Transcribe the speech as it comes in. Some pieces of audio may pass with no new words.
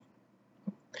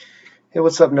Hey,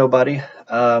 what's up, nobody?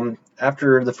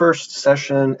 After the first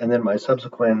session and then my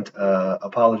subsequent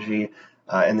apology,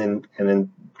 and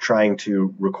then trying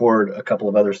to record a couple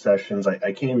of other sessions,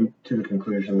 I came to the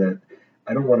conclusion that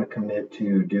I don't want to commit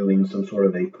to doing some sort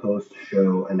of a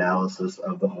post-show analysis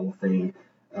of the whole thing.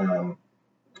 Um,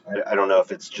 I don't know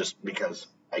if it's just because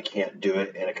I can't do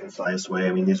it in a concise way.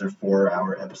 I mean, these are 4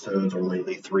 hour episodes, or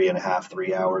lately 3.5,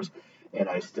 3 hours, and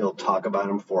I still talk about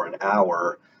them for an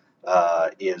hour.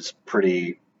 Is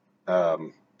pretty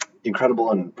um,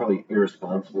 incredible and probably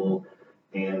irresponsible.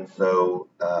 And so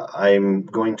I'm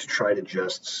going to try to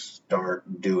just start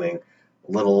doing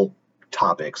little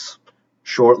topics,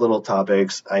 short little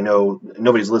topics. I know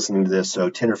nobody's listening to this,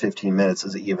 so 10 or 15 minutes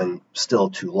is even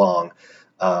still too long.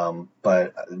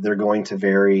 But they're going to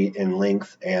vary in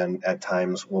length and at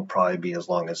times will probably be as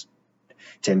long as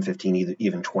 10, 15,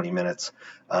 even 20 minutes.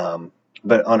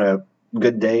 But on a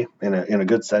good day, in a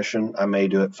good session, I may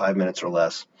do it 5 minutes or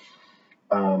less.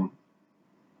 Um,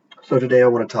 so today I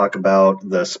want to talk about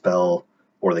the spell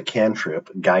or the cantrip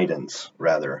guidance,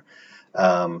 rather.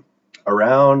 Um,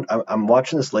 I'm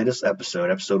watching this latest episode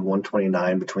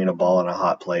 129, Between a Ball and a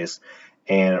Hot Place,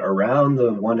 and around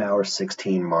the 1 hour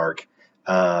 16 mark,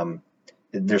 um,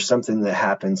 there's something that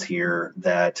happens here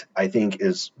that I think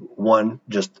is one,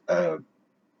 just an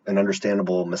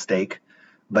understandable mistake,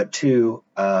 but two,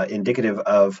 indicative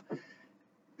of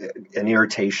an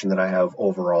irritation that I have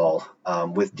overall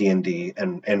with D&D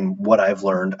and what I've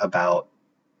learned about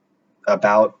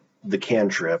the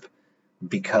cantrip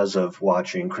because of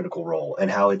watching Critical Role and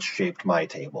how it's shaped my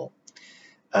table.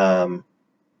 Um,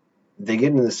 they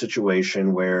get into the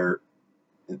situation where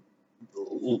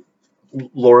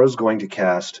Laura's going to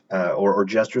cast, or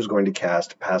Jester's going to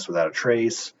cast Pass Without a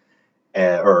Trace,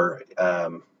 or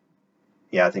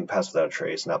yeah, I think Pass Without a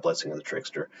Trace, not Blessing of the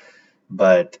Trickster.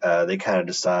 But they kind of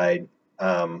decide,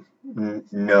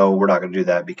 no, we're not going to do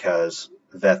that because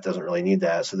Veth doesn't really need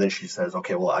that. So then she says,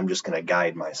 okay, well, I'm just going to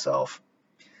guide myself.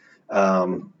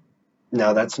 Now,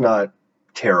 that's not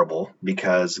terrible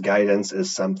because guidance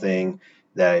is something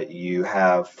that you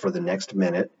have for the next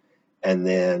minute, and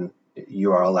then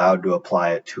you are allowed to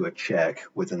apply it to a check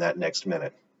within that next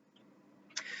minute.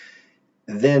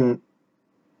 Then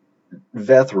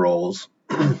Veth rolls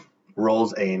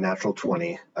a natural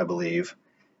 20, I believe,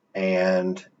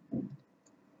 and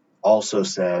also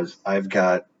says, I've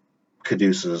got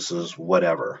Caduceus's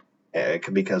whatever,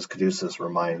 because Caduceus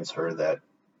reminds her that,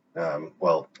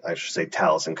 well, I should say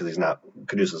Taliesin, because he's not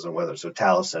Caduceus and Wither, so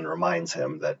Taliesin reminds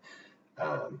him that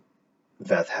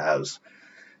Veth has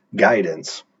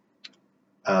guidance.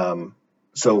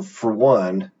 So for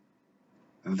one,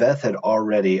 Veth had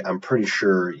already, I'm pretty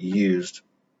sure, used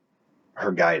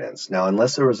her guidance. Now,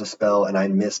 unless there was a spell and I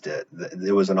missed it,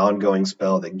 there was an ongoing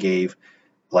spell that gave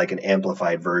like an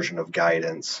amplified version of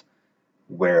guidance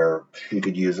where she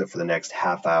could use it for the next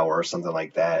half hour or something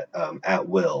like that, at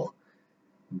will.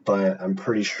 But I'm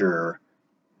pretty sure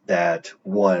that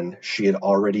one, she had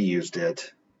already used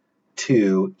it.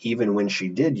 Two, even when she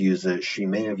did use it, she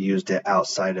may have used it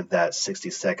outside of that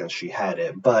 60 seconds she had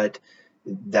it. But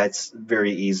that's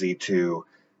very easy to,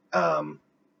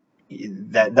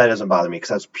 that doesn't bother me because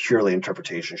that's purely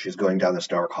interpretation. She's going down this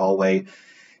dark hallway.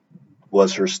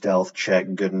 Was her stealth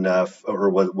check good enough, or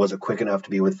was it quick enough to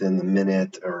be within the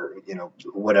minute, or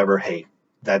whatever? Hey,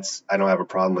 I don't have a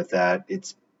problem with that.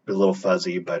 It's a little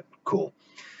fuzzy, but cool.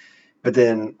 But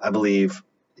then I believe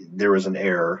there was an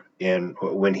error in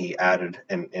when he added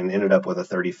and ended up with a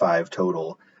 35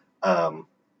 total. And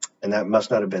that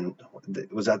must not have been,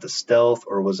 was that the stealth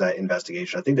or was that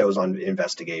investigation? I think that was on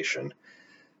investigation.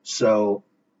 So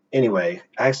anyway,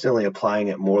 accidentally applying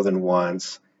it more than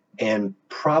once, and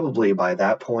probably by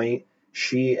that point,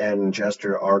 she and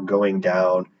Jester are going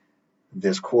down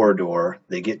this corridor.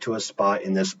 They get to a spot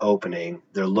in this opening.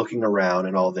 They're looking around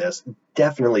and all this.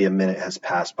 Definitely a minute has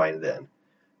passed by then,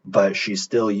 but she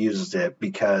still uses it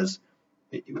because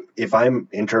if I'm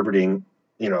interpreting,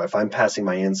 if I'm passing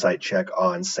my insight check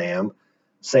on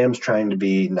Sam's trying to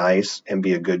be nice and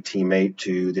be a good teammate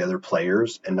to the other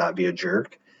players and not be a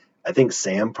jerk. I think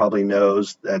Sam probably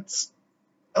knows that's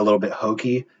a little bit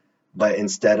hokey, but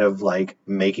instead of like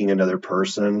making another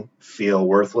person feel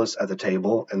worthless at the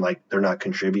table and like they're not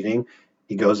contributing,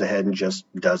 he goes ahead and just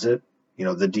does it.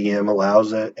 The DM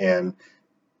allows it and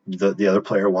the other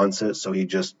player wants it, so he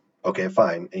just, okay,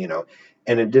 fine,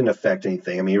 and it didn't affect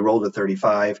anything. I mean, he rolled a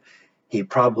 35. He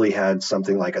probably had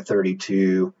something like a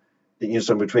 32,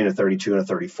 something between a 32 and a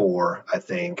 34, I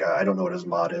think. I don't know what his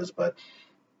mod is, but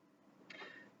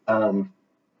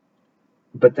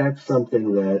that's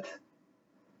something that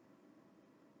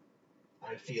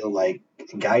I feel like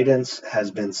guidance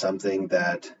has been something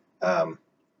that the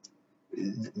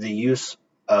use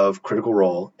of Critical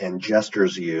Role and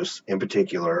Jester's use in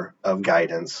particular of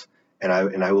guidance, and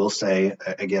I will say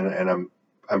again, and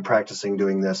I'm practicing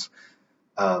doing this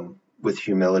with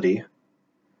humility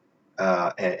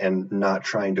and not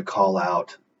trying to call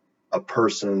out a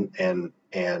person and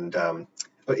in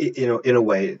a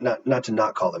way not to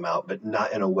not call them out, but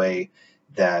not in a way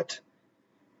that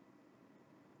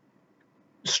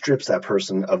strips that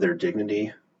person of their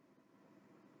dignity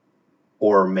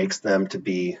or makes them to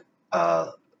be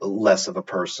less of a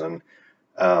person.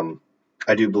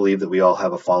 I do believe that we all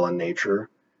have a fallen nature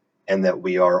and that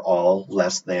we are all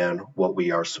less than what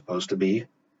we are supposed to be,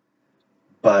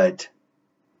 but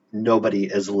nobody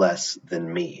is less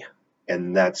than me.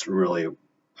 And that's really,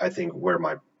 I think, where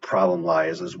my problem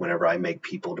lies, is whenever I make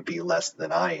people to be less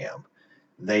than I am.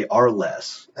 They are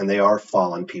less, and they are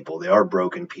fallen people. They are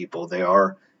broken people. They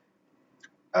are,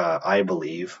 I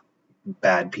believe,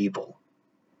 bad people.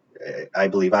 I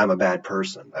believe I'm a bad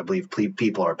person. I believe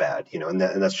people are bad, and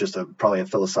that's just probably a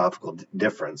philosophical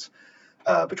difference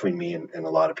between me and a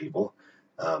lot of people.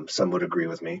 Some would agree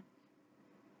with me,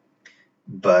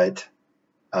 but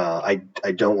I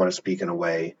don't want to speak in a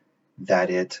way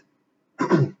that it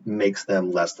makes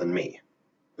them less than me.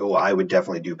 Well, I would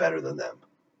definitely do better than them.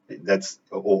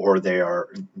 Or they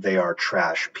are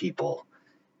trash people.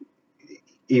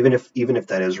 Even if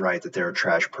that is right, that they're a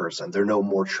trash person, they're no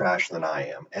more trash than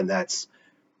I am, and that's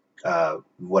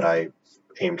what I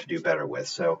aim to do better with.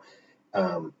 So,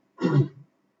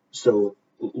 so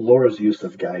Laura's use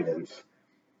of guidance,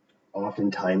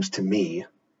 oftentimes to me,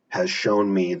 has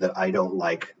shown me that I don't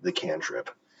like the cantrip.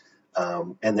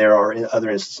 And there are other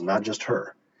instances, not just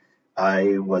her.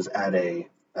 I was at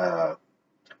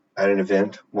an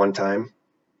event one time,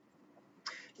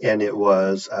 and it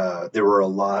was there were a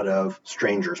lot of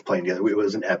strangers playing together. It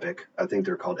was an epic. I think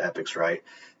they're called epics, right?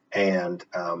 And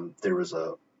there was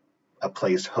a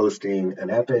place hosting an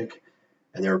epic,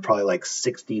 and there were probably like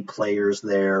 60 players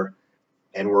there,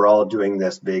 and we're all doing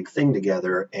this big thing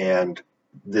together. And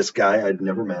this guy I'd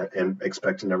never met and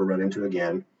expect to never run into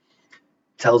again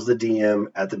tells the DM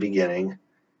at the beginning,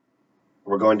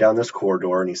 we're going down this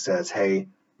corridor, and he says, hey,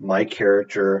 my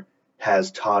character has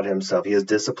taught himself, he has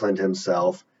disciplined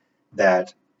himself,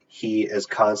 that he is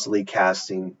constantly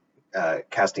casting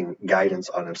guidance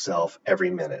on himself every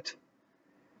minute.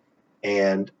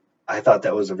 And I thought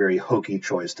that was a very hokey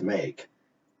choice to make.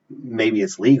 Maybe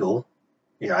it's legal.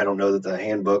 I don't know that the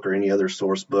handbook or any other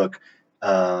source book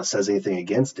says anything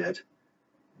against it,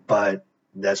 but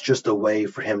that's just a way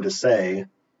for him to say,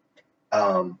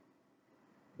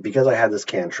 because I had this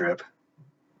cantrip,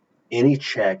 any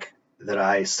check that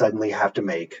I suddenly have to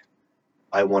make,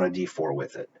 I want a D4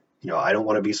 with it. I don't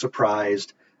want to be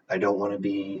surprised. I don't want to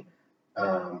be,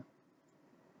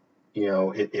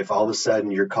 if all of a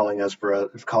sudden you're calling for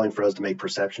us to make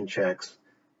perception checks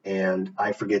and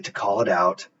I forget to call it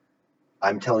out,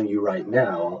 I'm telling you right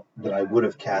now that I would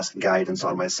have cast guidance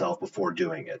on myself before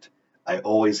doing it. I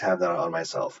always have that on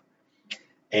myself.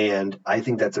 And I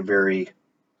think that's a very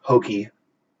hokey,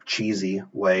 cheesy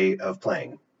way of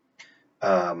playing.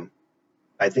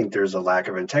 I think there's a lack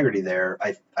of integrity there.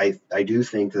 I do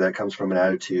think that comes from an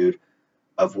attitude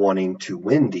of wanting to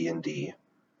win D&D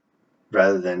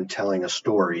rather than telling a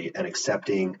story and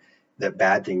accepting that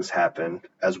bad things happen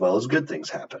as well as good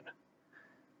things happen.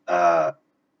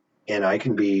 And I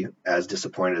can be as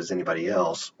disappointed as anybody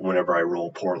else whenever I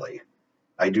roll poorly.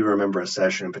 I do remember a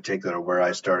session in particular where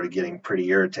I started getting pretty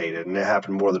irritated, and it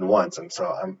happened more than once. And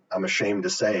so I'm ashamed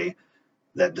to say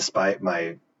that despite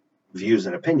my views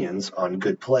and opinions on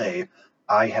good play,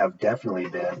 I have definitely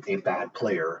been a bad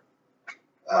player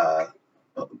on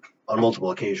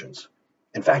multiple occasions.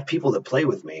 In fact, people that play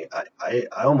with me, I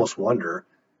almost wonder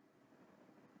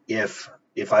if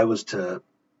I was to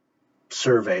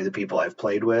survey the people I've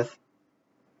played with,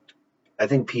 I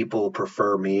think people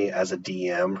prefer me as a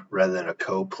DM rather than a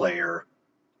co-player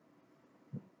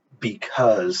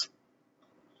because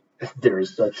there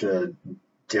is such a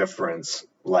difference.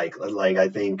 Like I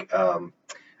think I'm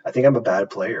a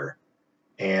bad player,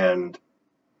 and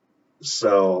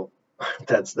so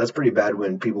that's pretty bad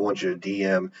when people want you to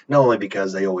DM, not only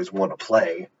because they always want to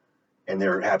play and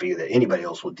they're happy that anybody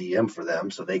else will DM for them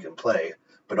so they can play,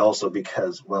 but also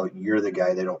because, well, you're the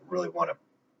guy they don't really want to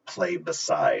play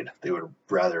beside. They would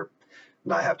rather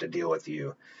not have to deal with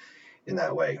you in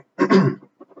that way.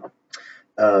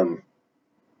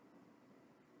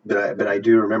 But I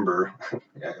do remember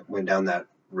I went down that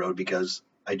road because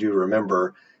I do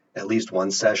remember at least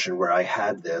one session where I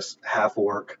had this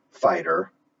half-orc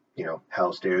fighter,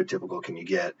 how stereotypical can you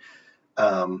get,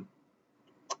 Um,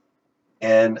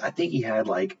 and I think he had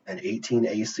like an 18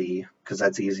 AC because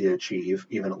that's easy to achieve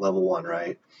even at level 1,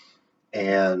 right?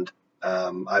 And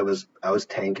I was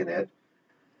tanking it,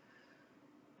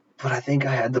 but I think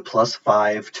I had the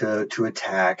 +5 to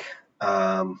attack.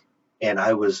 And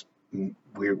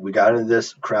we got into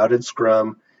this crowded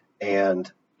scrum,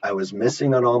 and I was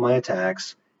missing on all my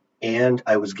attacks, and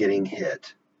I was getting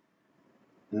hit.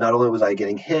 Not only was I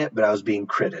getting hit, but I was being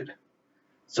critted.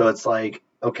 So it's like,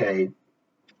 okay,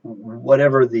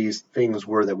 whatever these things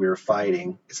were that we were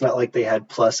fighting, it's not like they had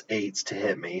 +8s to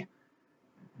hit me.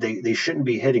 They shouldn't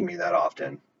be hitting me that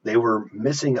often. They were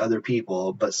missing other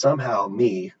people, but somehow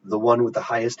me, the one with the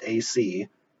highest AC,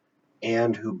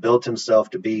 and who built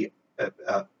himself to be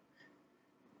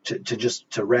to just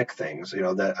to wreck things.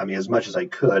 That I mean, as much as I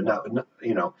could, not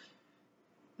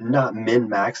min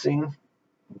maxing,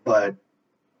 but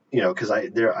because I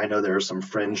know there are some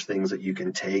fringe things that you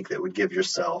can take that would give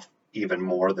yourself even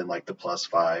more than like the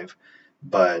 +5,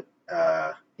 but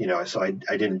so I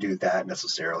didn't do that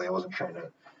necessarily. I wasn't trying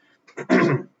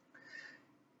to.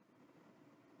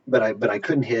 But I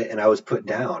couldn't hit, and I was put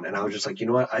down, and I was just like, you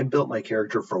know what? I built my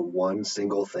character for one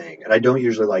single thing, and I don't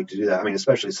usually like to do that. I mean,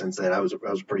 especially since then, I was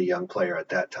a pretty young player at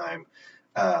that time,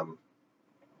 um,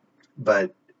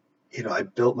 but I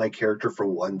built my character for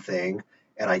one thing,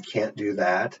 and I can't do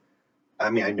that.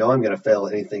 I mean, I know I'm going to fail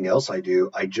at anything else I do.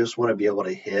 I just want to be able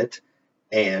to hit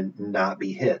and not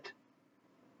be hit.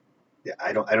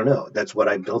 I don't know. That's what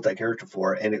I built that character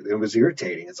for, and it was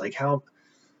irritating. It's like how.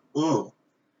 Ugh.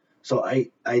 So I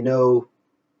know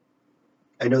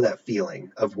that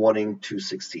feeling of wanting to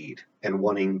succeed and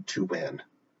wanting to win.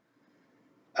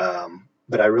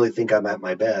 But I really think I'm at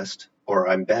my best, or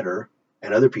I'm better,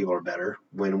 and other people are better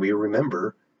when we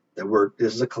remember that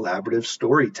this is a collaborative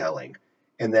storytelling,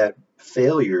 and that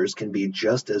failures can be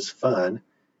just as fun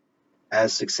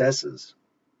as successes.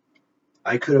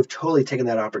 I could have totally taken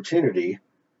that opportunity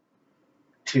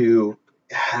to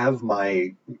have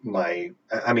my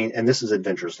I mean, and this is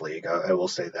Adventures League, I will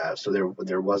say that. So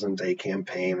there wasn't a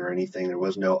campaign or anything. There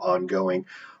was no ongoing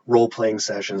role playing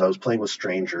sessions. I was playing with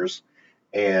strangers,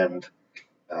 and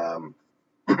um,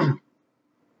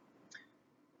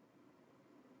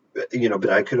 but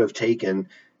I could have taken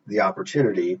the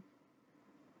opportunity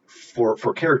for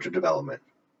character development.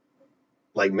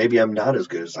 Like maybe I'm not as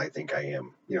good as I think I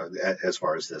am. As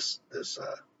far as this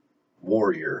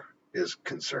warrior is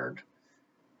concerned.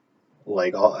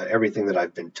 Like everything that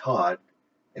I've been taught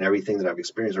and everything that I've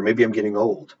experienced, or maybe I'm getting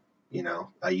old.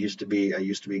 I used to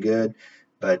be good,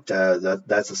 but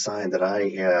that's a sign that I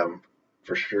am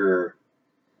for sure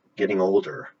getting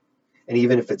older. And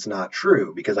even if it's not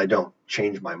true, because I don't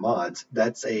change my mods,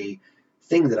 that's a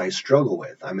thing that I struggle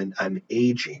with. I'm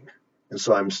aging, and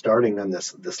so I'm starting on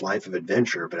this life of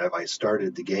adventure. But have I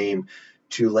started the game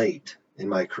too late in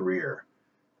my career?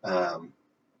 Um,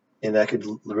 and that could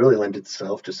really lend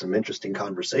itself to some interesting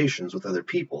conversations with other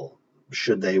people,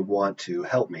 should they want to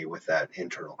help me with that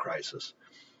internal crisis.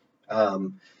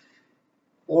 Um,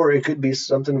 or it could be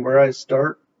something where I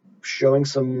start showing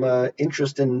some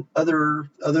interest in other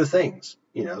things,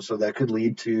 so that could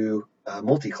lead to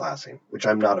multi-classing, which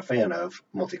I'm not a fan of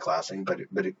multi-classing, but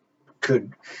it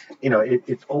could,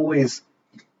 it's always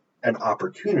an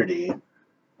opportunity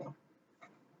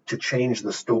to change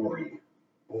the story,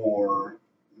 or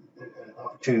an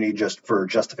opportunity just for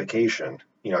justification.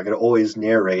 I could always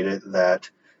narrate it that,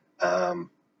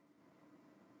 um,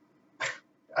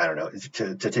 I don't know,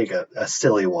 to take a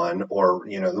silly one, or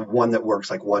the one that works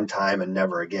like one time and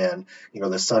never again.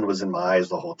 The sun was in my eyes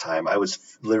the whole time. I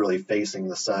was literally facing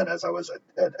the sun as I was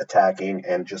attacking,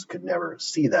 and just could never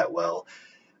see that well.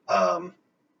 Um,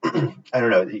 I don't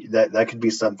know. That could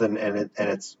be something, and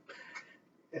it's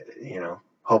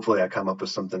hopefully I come up with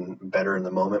something better in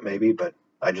the moment, maybe. But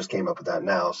I just came up with that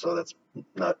now, so that's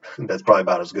probably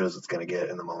about as good as it's going to get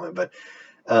in the moment. But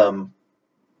um,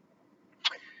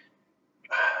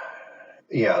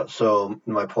 yeah, so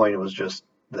my point was just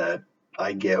that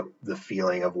I get the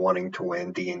feeling of wanting to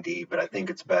win D&D, but I think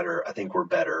it's better. I think we're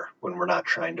better when we're not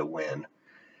trying to win.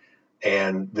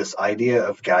 And this idea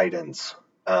of guidance,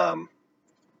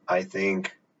 I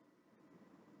think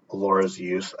Laura's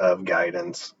use of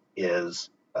guidance is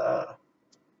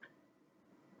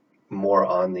more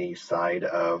on the side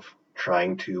of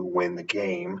trying to win the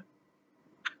game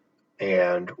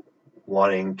and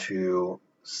wanting to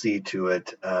see to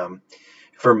it.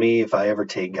 For me, if I ever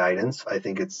take guidance, I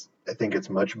think it's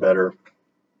much better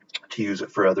to use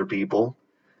it for other people.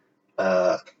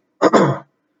 Uh,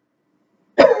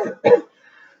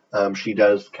 she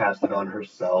does cast it on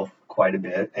herself quite a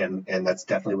bit, and that's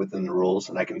definitely within the rules,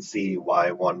 and I can see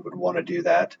why one would want to do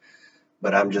that.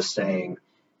 But I'm just saying,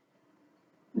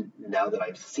 now that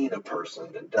I've seen a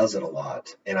person that does it a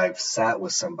lot, and I've sat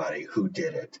with somebody who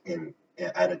did it in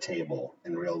at a table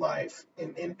in real life,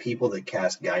 and people that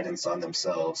cast guidance on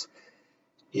themselves,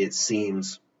 it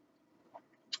seems,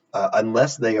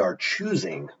 unless they are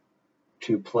choosing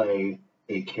to play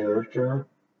a character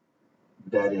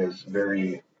that is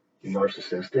very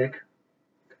narcissistic,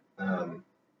 um,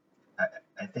 I,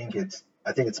 I think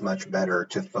it's much better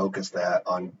to focus that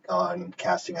on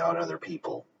casting it on other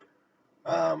people.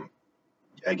 Um,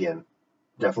 Again,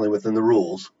 definitely within the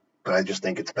rules, but I just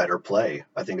think it's better play.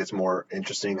 I think it's more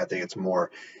interesting. I think it's more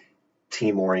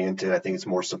team oriented. I think it's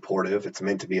more supportive. It's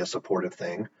meant to be a supportive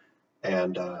thing,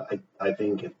 and I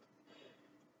think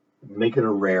make it a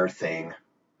rare thing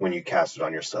when you cast it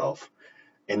on yourself.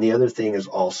 And the other thing is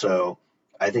also,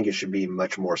 I think it should be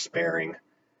much more sparing.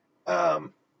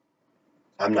 Um,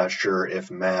 I'm not sure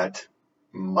if Matt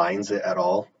minds it at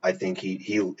all. I think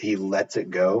he lets it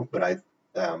go, but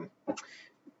um,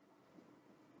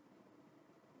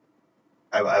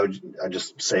 I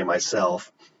just say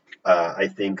myself. I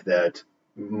think that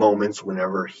moments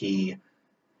whenever he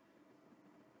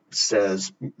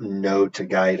says no to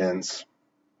guidance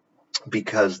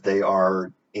because they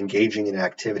are engaging in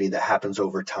activity that happens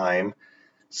over time,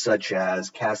 such as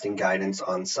casting guidance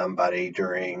on somebody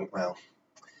during, well,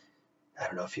 I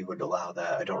don't know if he would allow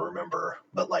that. I don't remember,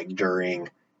 but like during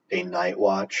a night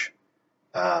watch,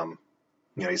 um,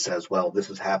 he says, well, this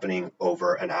is happening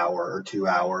over an hour or 2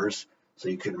 hours. So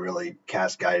you can really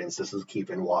cast guidance. This is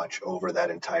keeping watch over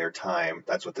that entire time.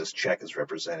 That's what this check is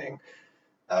representing.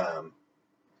 Um,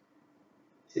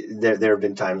 there have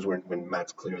been times when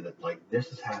Matt's clear that like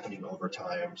this is happening over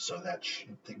time, so that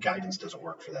the guidance doesn't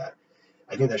work for that.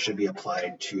 I think that should be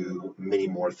applied to many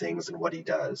more things than what he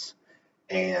does,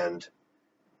 and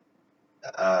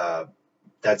uh,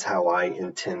 that's how I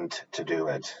intend to do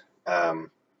it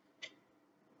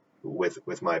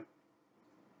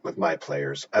with my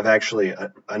players. I've actually,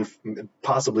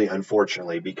 possibly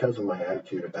unfortunately, because of my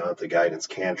attitude about the guidance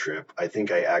cantrip, I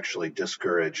think I actually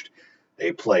discouraged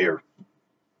a player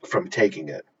from taking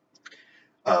it.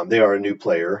 They are a new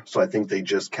player, so I think they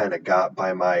just kind of got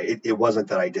by my. It wasn't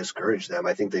that I discouraged them.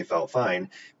 I think they felt fine,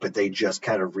 but they just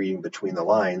kind of reading between the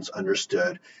lines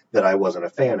understood that I wasn't a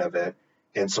fan of it,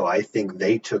 and so I think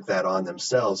they took that on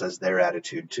themselves as their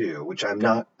attitude too. Which I'm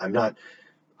not. I'm not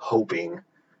hoping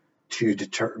to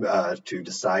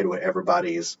decide what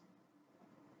everybody's.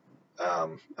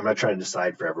 I'm not trying to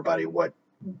decide for everybody what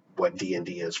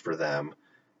D&D is for them.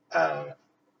 Uh,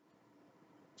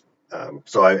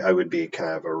 so I would be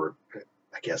kind of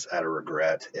I guess, at a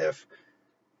regret if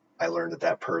I learned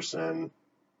that person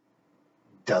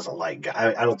doesn't like.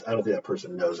 I don't think that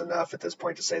person knows enough at this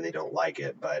point to say they don't like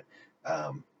it, but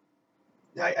um,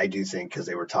 I do think because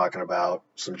they were talking about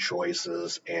some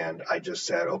choices, and I just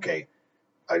said, okay,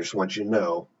 I just want you to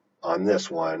know on this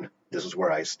one, this is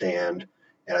where I stand,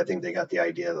 and I think they got the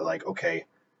idea that like, okay,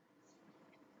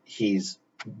 he's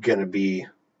gonna be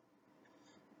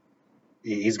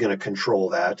he's gonna control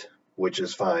that, which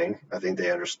is fine. I think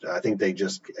they understand. I think they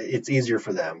just it's easier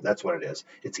for them. That's what it is.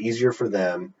 It's easier for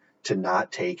them to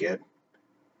not take it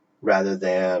rather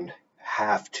than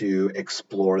have to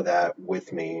explore that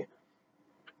with me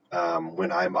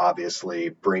when I'm obviously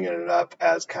bringing it up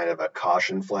as kind of a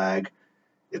caution flag.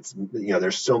 It's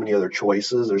there's so many other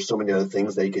choices. There's so many other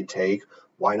things they could take.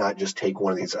 Why not just take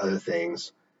one of these other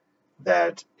things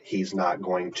that he's not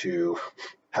going to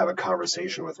have a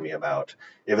conversation with me about?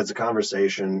 If it's a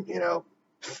conversation,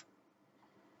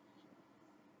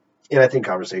 and I think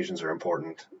conversations are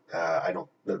important. I don't,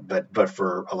 but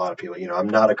for a lot of people, I'm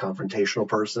not a confrontational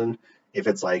person. If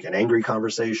it's like an angry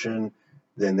conversation,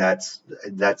 then that's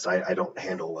I don't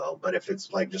handle well. But if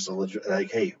it's like just a legit,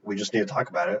 like, hey, we just need to talk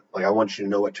about it. Like I want you to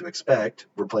know what to expect.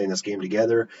 We're playing this game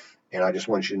together, and I just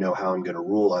want you to know how I'm going to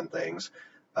rule on things.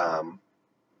 Um,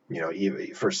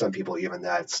 even, for some people, even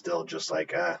that's still just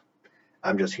like,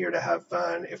 I'm just here to have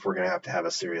fun. If we're going to have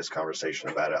a serious conversation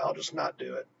about it, I'll just not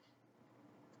do it.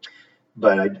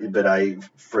 But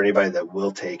for anybody that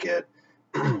will take it,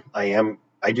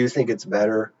 I do think it's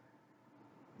better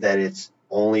that it's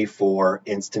only for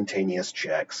instantaneous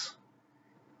checks.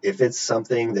 If it's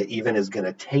something that even is going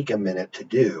to take a minute to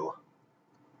do,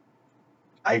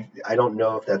 I don't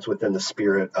know if that's within the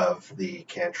spirit of the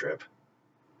cantrip,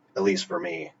 at least for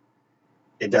me.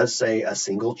 It does say a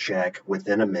single check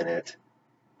within a minute,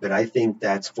 but I think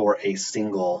that's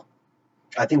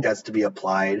I think that's to be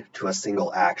applied to a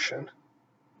single action.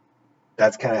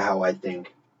 That's kind of how I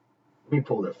think. Let me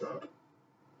pull this up.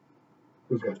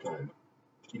 Who's got time?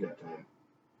 You got time.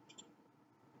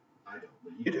 I don't,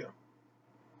 but you do.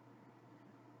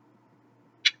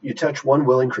 You touch one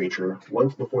willing creature.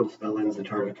 Once before the spell ends, the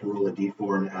target can roll a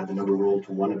d4 and add the number rolled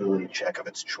to one ability check of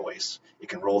its choice. It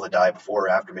can roll the die before or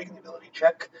after making the ability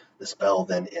check. The spell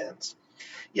then ends.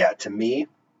 Yeah, to me,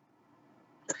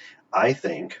 I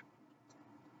think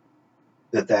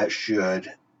that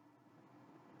should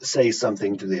say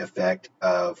something to the effect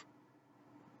of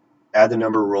add the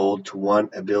number rolled to one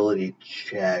ability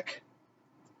check,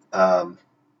 and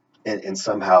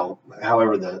somehow,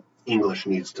 however the English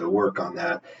needs to work on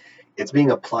that, it's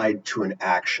being applied to an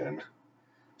action.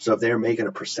 So if they're making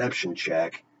a perception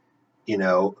check,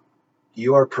 you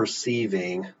are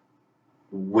perceiving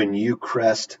when you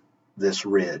crest this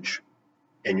ridge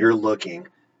and you're looking,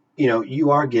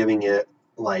 you are giving it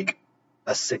like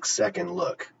a 6-second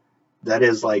look. That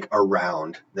is like a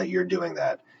round that you're doing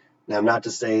that. Now, not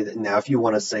to say that now, if you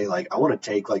want to say like, I want to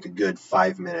take like a good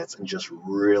 5 minutes and just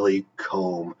really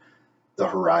comb the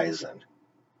horizon.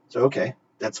 So, okay,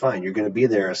 that's fine. You're going to be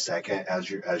there a second as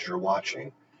you're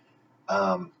watching.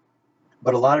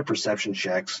 But a lot of perception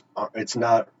checks, it's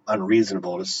not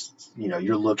unreasonable to,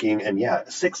 you're looking, and yeah,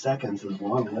 6 seconds is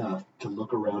long enough to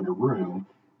look around a room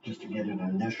just to get an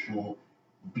initial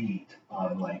beat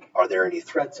on like, are there any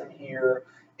threats in here,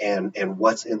 and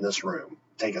what's in this room.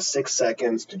 Take a 6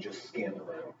 seconds to just scan the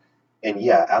room. And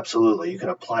yeah, absolutely, you can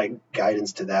apply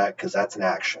guidance to that because that's an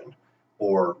action,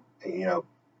 or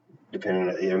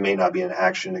depending, it may not be an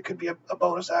action, it could be a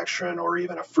bonus action or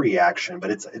even a free action, but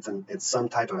it's some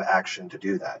type of action to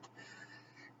do that.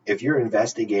 If you're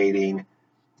investigating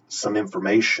some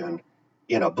information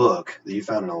in a book that you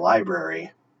found in a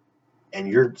library and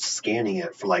you're scanning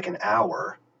it for like an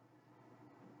hour,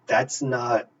 that's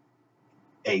not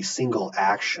a single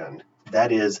action.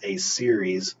 That is a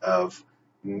series of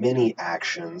many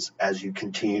actions as you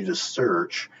continue to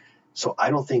search. So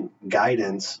I don't think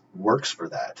guidance works for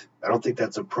that. I don't think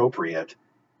that's appropriate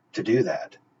to do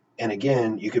that. And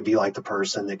again, you could be like the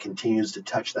person that continues to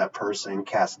touch that person,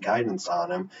 cast guidance on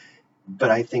them, but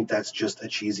I think that's just a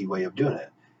cheesy way of doing it.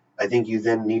 I think you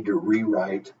then need to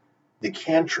rewrite the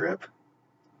cantrip,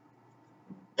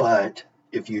 but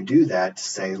if you do that,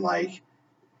 say like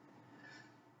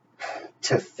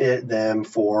to fit them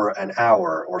for an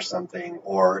hour or something,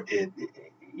 or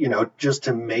just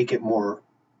to make it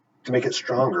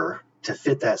stronger, to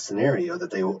fit that scenario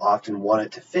that they will often want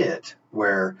it to fit,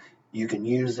 where you can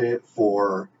use it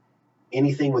for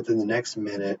anything within the next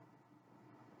minute,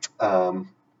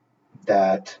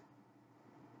 that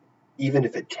even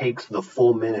if it takes the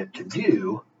full minute to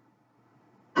do,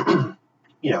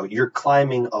 you're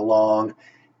climbing along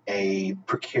a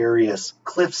precarious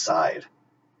cliffside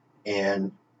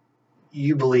and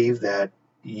you believe that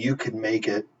you could make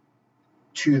it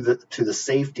to the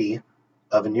safety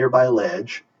of a nearby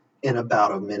ledge in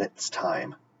about a minute's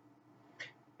time.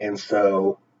 And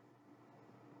so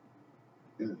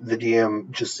the DM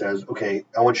just says, okay,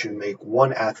 I want you to make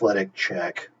one athletic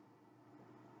check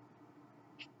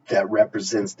that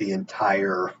represents the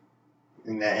entire,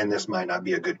 and this might not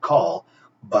be a good call,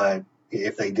 but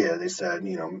if they did, they said,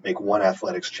 make one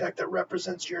athletics check that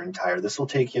represents your entire, this will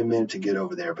take you a minute to get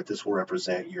over there, but this will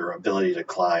represent your ability to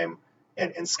climb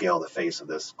and scale the face of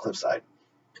this cliffside.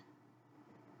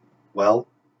 Well,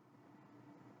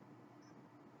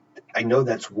 I know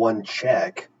that's one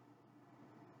check,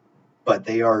 but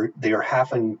they are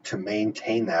having to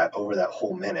maintain that over that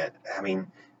whole minute. I mean,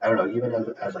 I don't know,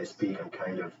 even as I speak, I'm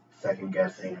kind of second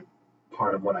guessing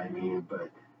part of what I mean, but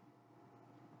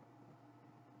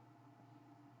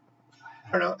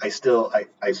I don't know. I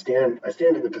stand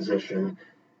in the position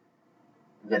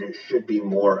that it should be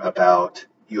more about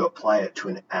you apply it to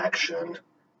an action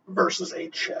versus a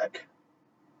check.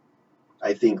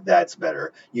 I think that's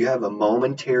better. You have a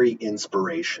momentary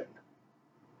inspiration,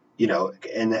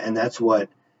 and that's what,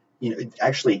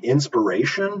 actually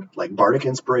inspiration, like bardic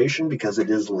inspiration, because it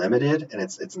is limited and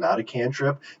it's not a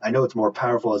cantrip. I know it's more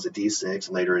powerful as a D6,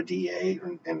 later a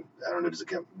D8, and I don't know, does it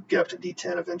get up to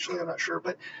D10 eventually? I'm not sure,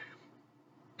 but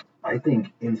I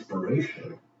think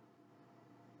inspiration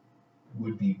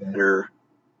would be better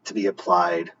to be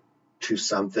applied to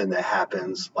something that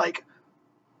happens like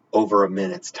over a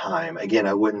minute's time. Again,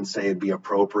 I wouldn't say it'd be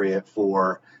appropriate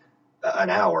for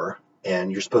an hour,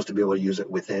 and you're supposed to be able to use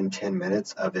it within 10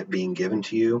 minutes of it being given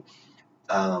to you.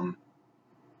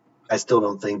 I still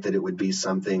don't think that it would be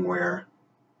something where,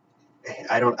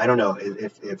 I don't know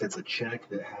if it's a check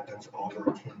that happens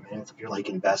over 10 minutes. If you're like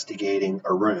investigating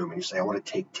a room and you say, I want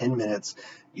to take 10 minutes,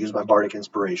 use my bardic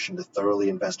inspiration to thoroughly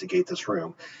investigate this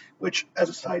room, which, as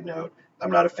a side note,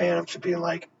 I'm not a fan of just being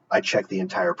like, I check the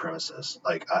entire premises.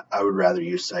 Like I would rather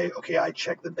you say, okay, I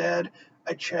check the bed,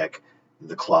 I check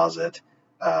the closet,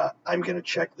 I'm going to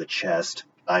check the chest,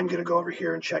 I'm going to go over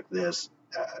here and check this.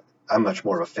 I'm much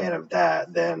more of a fan of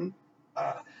that than,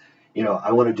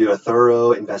 I want to do a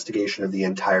thorough investigation of the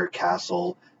entire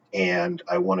castle, and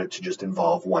I want it to just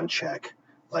involve one check.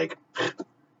 Like,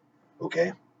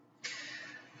 okay.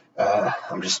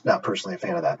 I'm just not personally a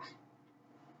fan of that.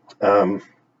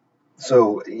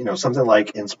 So, something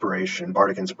like inspiration,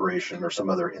 bardic inspiration, or some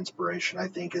other inspiration, I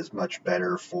think is much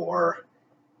better for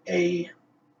a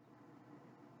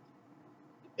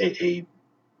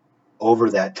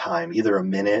over that time, either a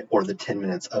minute or the 10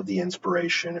 minutes of the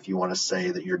inspiration. If you want to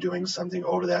say that you're doing something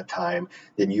over that time,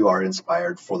 then you are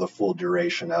inspired for the full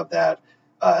duration of that,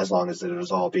 as long as it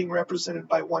is all being represented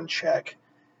by one check.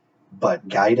 But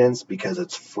guidance, because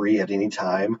it's free at any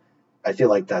time, I feel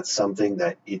like that's something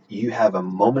that you have a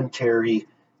momentary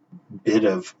bit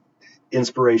of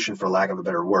inspiration, for lack of a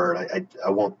better word. I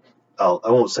won't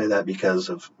say that because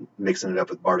of mixing it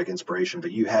up with bardic inspiration,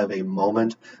 but you have a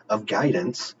moment of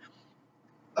guidance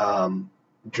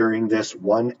during this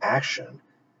one action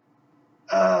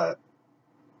that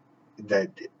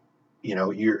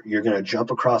you're going to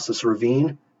jump across this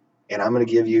ravine, and I'm going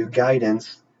to give you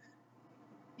guidance.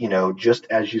 Just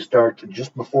as you start,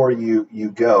 just before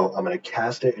you go, I'm going to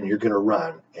cast it, and you're going to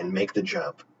run and make the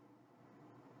jump.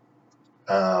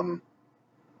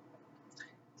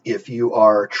 If you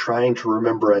are trying to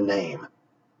remember a name,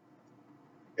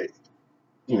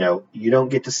 you don't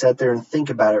get to sit there and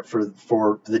think about it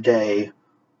for the day,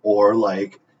 or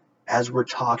like as we're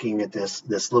talking at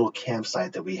this little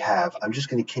campsite that we have, I'm just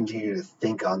going to continue to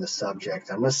think on the subject.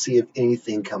 I'm going to see if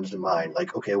anything comes to mind.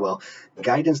 Like, okay, well,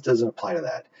 guidance doesn't apply to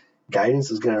that.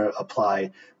 Guidance is going to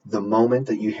apply the moment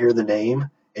that you hear the name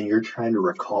and you're trying to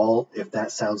recall if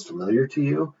that sounds familiar to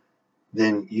you,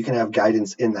 then you can have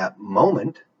guidance in that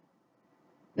moment.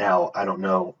 Now, I don't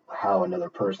know how another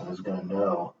person is going to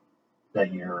know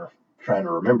that you're trying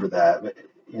to remember that, but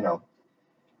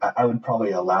I would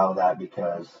probably allow that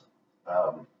because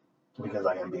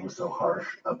I am being so harsh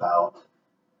about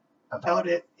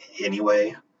it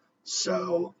anyway.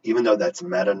 So even though that's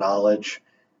meta knowledge,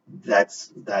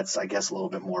 that's I guess a little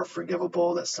bit more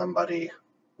forgivable that somebody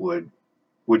would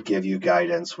give you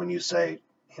guidance when you say,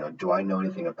 do I know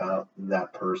anything about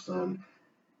that person?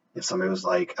 If somebody was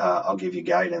like, I'll give you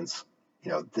guidance,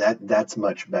 that's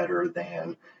much better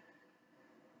than,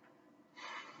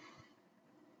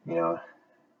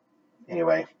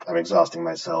 anyway, I'm exhausting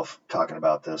myself talking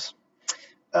about this.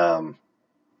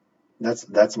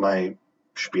 That's my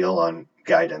spiel on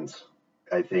guidance.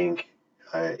 I think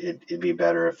it'd be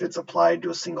better if it's applied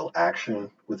to a single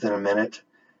action within a minute,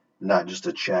 not just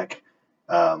a check.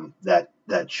 That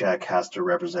check has to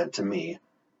represent, to me,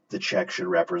 the check should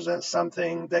represent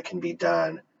something that can be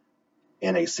done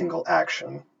in a single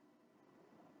action.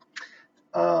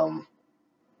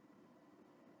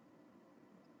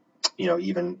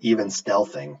 Even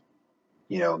stealthing,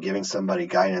 giving somebody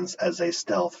guidance as a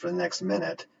stealth for the next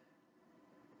minute.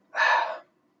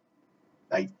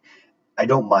 I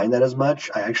don't mind that as much.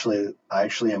 I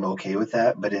actually am okay with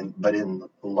that. But in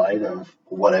light of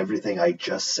what everything I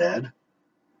just said,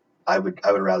 I would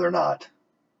rather not,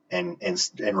 and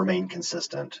remain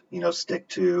consistent. Stick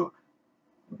to,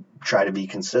 try to be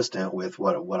consistent with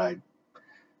where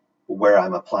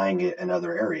I'm applying it in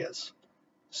other areas.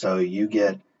 So you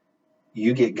get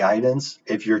guidance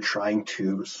if you're trying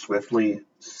to swiftly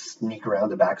sneak around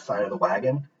the backside of the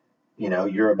wagon.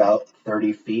 You're about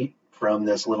 30 feet from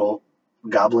this little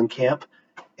goblin camp,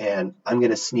 and I'm going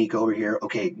to sneak over here.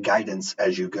 Okay, guidance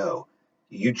as you go.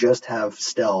 You just have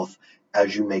stealth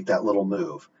as you make that little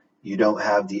move. You don't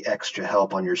have the extra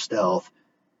help on your stealth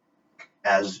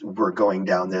as we're going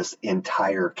down this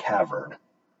entire cavern.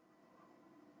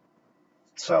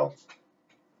 So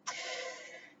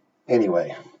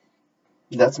anyway,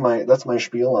 that's my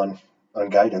spiel on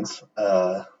guidance.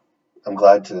 I'm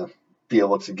glad to be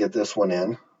able to get this one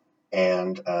in,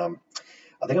 and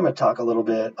I think I'm going to talk a little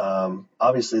bit.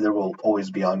 Obviously, there will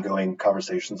always be ongoing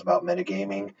conversations about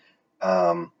metagaming.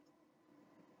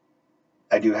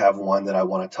 I do have one that I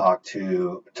want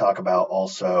to talk about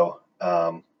also,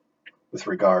 with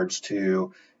regards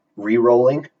to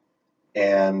re-rolling,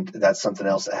 and that's something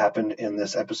else that happened in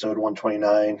this episode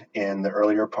 129 in the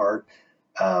earlier part.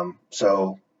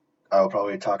 So I'll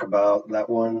probably talk about that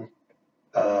one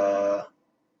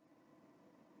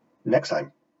next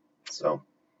time. So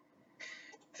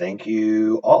thank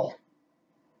you all.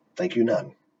 Thank you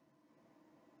none.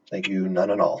 Thank you none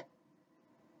and all.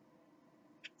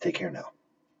 Take care now.